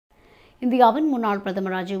இந்தியாவின் முன்னாள்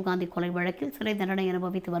பிரதமர் ராஜீவ்காந்தி கொலை வழக்கில் சிறை தண்டனை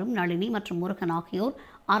அனுபவித்து வரும் நளினி மற்றும் முருகன் ஆகியோர்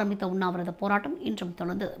ஆரம்பித்த உண்ணாவிரத போராட்டம் இன்றும்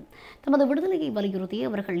தொடர்ந்தது. தமது விடுதலையை வலியுறுத்தி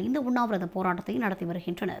அவர்கள் இந்த உண்ணாவிரத போராட்டத்தை நடத்தி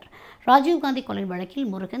வருகின்றனர். ராஜீவ்காந்தி கொலை வழக்கில்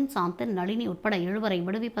முருகன், சாந்தன், நளினி உட்பட 7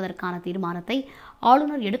 விடுவிப்பதற்கான தீர்மானத்தை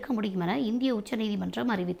ஆளுநர் எடுக்க முடியும் என இந்திய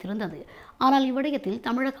உச்சநீதிமன்றம் அறிவித்திருந்தது. ஆனால் இவ்விடயத்தில்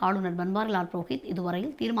தமிழக ஆளுநர் பன்வாரிலால் புரோஹித்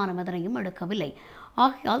இதுவரையில் தீர்மானம் எதனையும் எடுக்கவில்லை.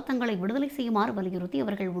 ஆகையால் தங்களை விடுதலை செய்யுமாறு வலியுறுத்தி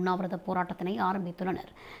அவர்கள் உண்ணாவிரத போராட்டத்தினை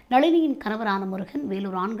ஆரம்பித்துள்ளனர். நளினியின் கணவரான முருகன்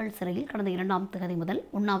வேலூர் ஆண்கள் சிறையில் கடந்த 2ஆம் தேதி முதல்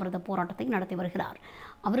உண்ணாவிரத போராட்டத்தை நடத்தி வருகிறார்.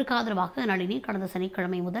 அவருக்கு ஆதரவாக நளினி கடந்த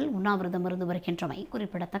சனிக்கிழமை முதல் உண்ணாவிரதம் இருந்து வருகின்றமை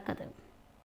குறிப்பிடத்தக்கது.